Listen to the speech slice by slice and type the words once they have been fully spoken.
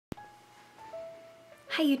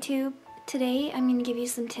Hi YouTube! Today I'm going to give you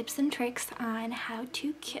some tips and tricks on how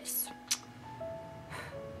to kiss.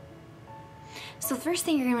 So the first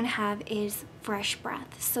thing you're going to have is fresh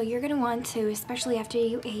breath. So you're going to want to, especially after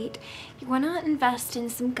you ate, you want to invest in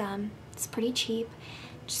some gum. It's pretty cheap.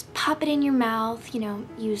 Just pop it in your mouth,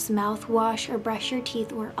 use mouthwash or brush your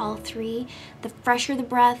teeth or all three. The fresher the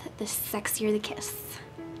breath, the sexier the kiss.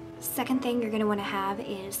 Second thing you're going to want to have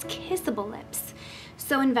is kissable lips.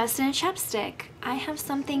 So invest in a chapstick. I have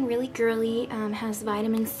something really girly, has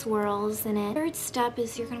vitamin swirls in it. Third step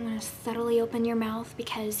is you're going to want to subtly open your mouth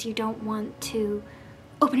because you don't want to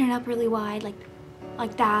open it up really wide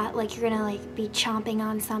like that, like you're going to be chomping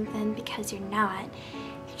on something, because you're not.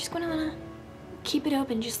 You're just going to want to keep it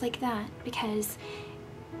open just like that, because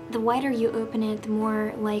the wider you open it, the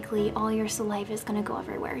more likely all your saliva is going to go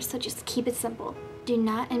everywhere. So just keep it simple. Do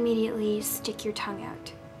not immediately stick your tongue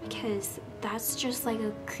out, because that's just like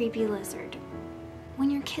a creepy lizard. When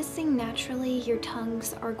you're kissing naturally, your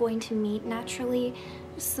tongues are going to meet naturally,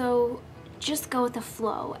 so just go with the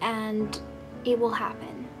flow and it will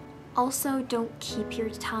happen. Also, don't keep your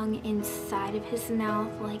tongue inside of his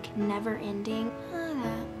mouth, like never ending.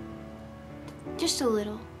 Just a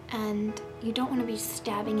little. And you don't want to be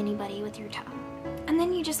stabbing anybody with your tongue. And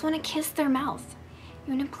then you just want to kiss their mouth.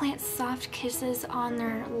 You want to plant soft kisses on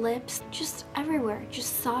their lips, just everywhere,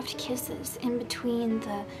 just soft kisses in between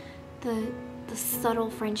the subtle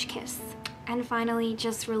French kiss. And finally,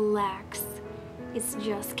 just relax. It's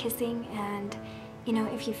just kissing, and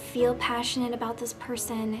if you feel passionate about this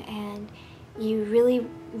person and you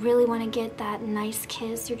really want to get that nice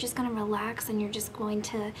kiss, you're just going to relax and you're just going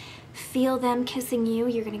to feel them kissing you,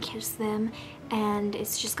 you're going to kiss them, and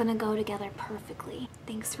it's just going to go together perfectly.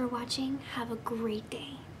 Thanks for watching. Have a great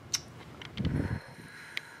day.